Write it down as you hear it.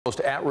Most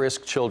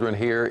at-risk children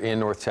here in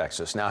North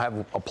Texas now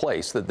have a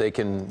place that they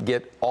can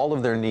get all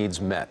of their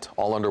needs met,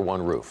 all under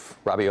one roof.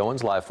 Robbie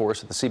Owens live for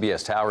us at the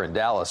CBS Tower in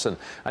Dallas, and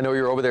I know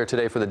you're over there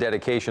today for the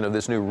dedication of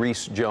this new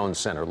Rees-Jones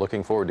Center.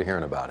 Looking forward to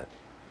hearing about it.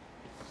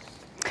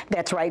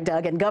 That's right,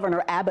 Doug, and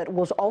Governor Abbott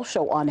was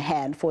also on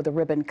hand for the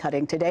ribbon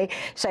cutting today,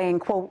 saying,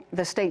 quote,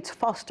 the state's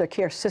foster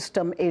care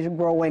system is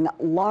growing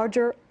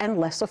larger and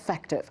less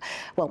effective.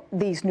 Well,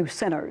 these new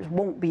centers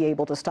won't be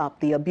able to stop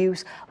the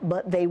abuse,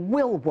 but they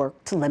will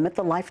work to limit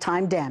the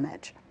lifetime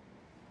damage.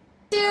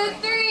 2,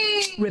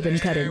 3. Ribbon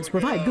cuttings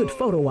provide good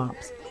photo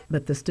ops,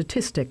 but the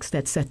statistics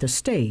that set the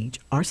stage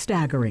are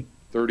staggering.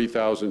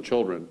 30,000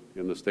 children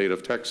in the state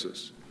of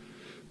Texas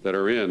that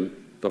are in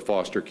the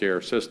foster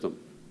care system.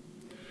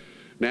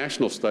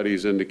 National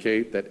studies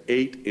indicate that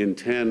 8 in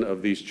 10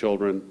 of these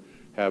children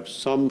have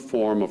some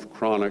form of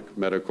chronic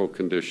medical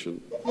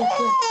condition.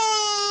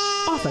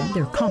 Often,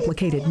 their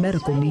complicated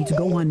medical needs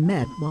go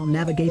unmet while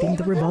navigating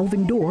the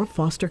revolving door of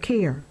foster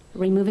care.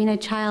 Removing a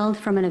child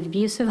from an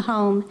abusive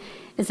home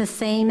is the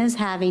same as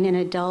having an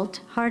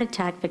adult heart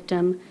attack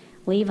victim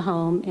leave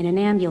home in an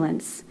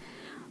ambulance.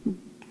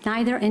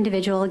 Neither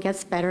individual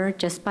gets better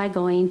just by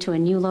going to a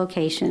new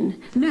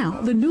location. Now,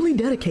 the newly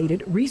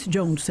dedicated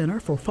Rees-Jones Center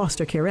for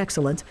Foster Care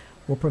Excellence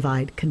will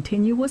provide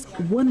continuous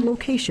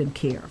one-location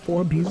care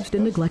for abused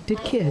and neglected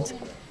kids.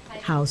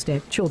 Housed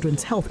at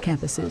children's health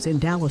campuses in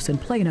Dallas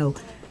and Plano,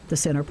 the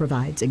center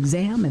provides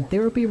exam and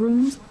therapy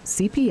rooms,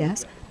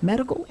 CPS,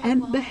 medical,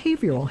 and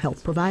behavioral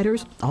health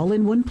providers all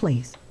in one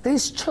place.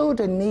 These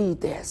children need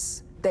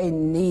this. They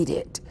need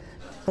it.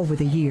 Over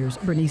the years,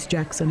 Bernice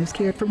Jackson has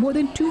cared for more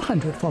than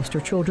 200 foster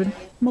children,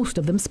 most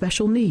of them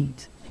special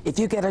needs. If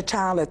you get a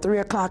child at 3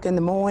 o'clock in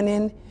the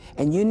morning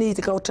and you need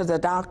to go to the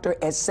doctor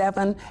at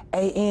 7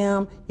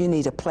 a.m., you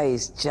need a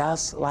place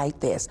just like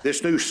this.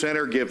 This new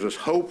center gives us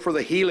hope for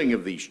the healing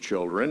of these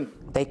children.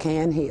 They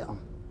can heal.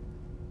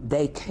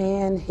 They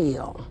can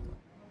heal.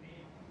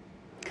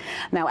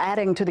 Now,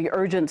 adding to the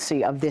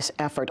urgency of this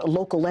effort,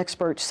 local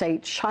experts say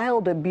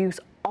child abuse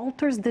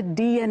alters the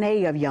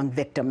DNA of young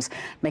victims,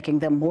 making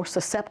them more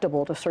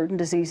susceptible to certain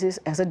diseases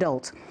as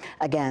adults.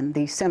 Again,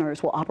 these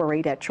centers will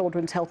operate at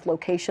children's health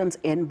locations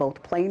in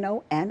both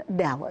Plano and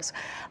Dallas.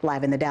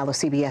 Live in the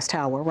Dallas CBS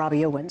Tower,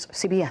 Robbie Owens,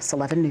 CBS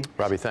 11 News.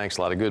 Robbie, thanks.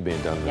 A lot of good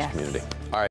being done in this community. All right.